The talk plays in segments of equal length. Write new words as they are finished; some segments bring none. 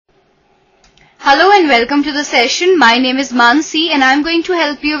Hello and welcome to the session. My name is Mansi and I am going to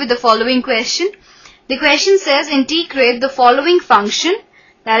help you with the following question. The question says integrate the following function,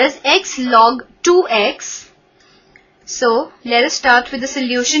 that is x log 2x. So let us start with the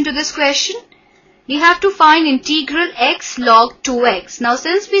solution to this question. We have to find integral x log 2x. Now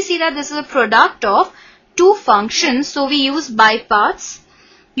since we see that this is a product of two functions, so we use by parts.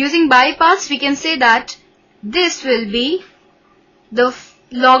 Using by parts we can say that this will be the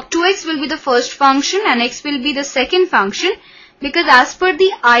log 2x will be the first function and x will be the second function, because as per the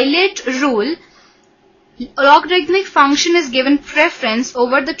Eilert rule, logarithmic function is given preference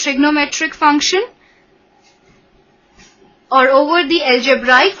over the trigonometric function or over the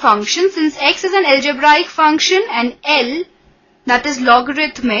algebraic function. Since x is an algebraic function and L, that is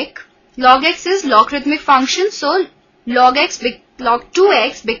logarithmic, log x is logarithmic function, so log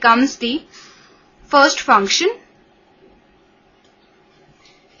 2x becomes the first function.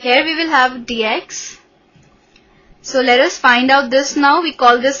 Here we will have dx. So let us find out this now. We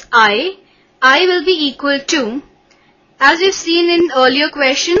call this I. I will be equal to, as we've seen in earlier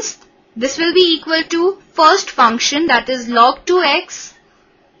questions, this will be equal to first function, that is log 2x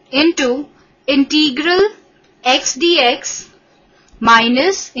into integral x dx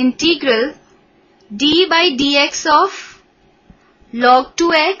minus integral d by dx of log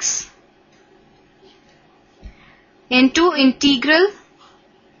 2x into integral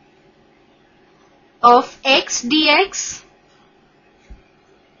of x dx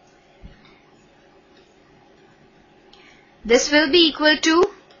this will be equal to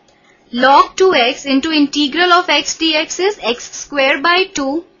log 2x into integral of x dx is x square by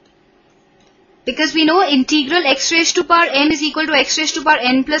 2, because we know integral x raised to power n is equal to x raised to power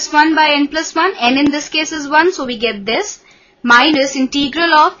n plus 1 by n plus 1, n in this case is 1, so we get this, minus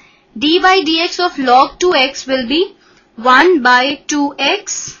integral of d by dx of log 2x will be 1 by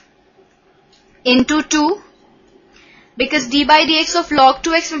 2x into 2, because d by dx of log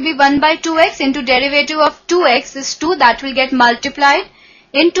 2x will be 1 by 2x into derivative of 2x is 2, that will get multiplied,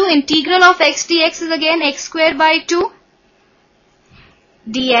 into integral of x dx is again x square by 2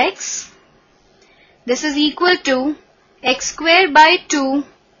 dx. This is equal to x square by 2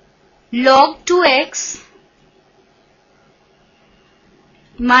 log 2x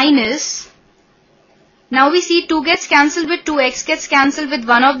minus, now we see 2 gets cancelled with 2, x gets cancelled with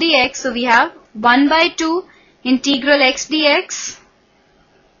 1 of the x, so we have 1 by 2 integral x dx.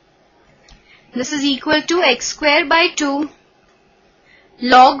 This is equal to x square by 2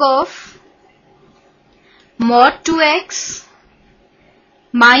 log of mod 2x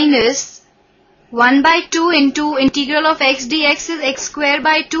minus 1 by 2 into integral of x dx is x square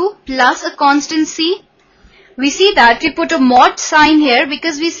by 2 plus a constant c. We see that we put a mod sign here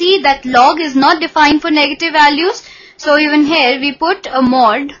because we see that log is not defined for negative values. So even here we put a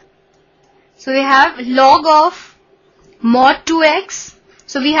mod. So we have log of mod 2x.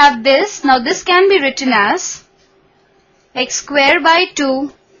 So we have this. Now this can be written as x square by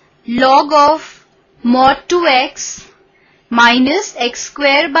 2 log of mod 2x minus x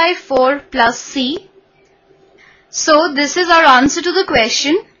square by 4 plus c. So this is our answer to the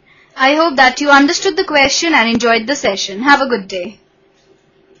question. I hope that you understood the question and enjoyed the session. Have a good day.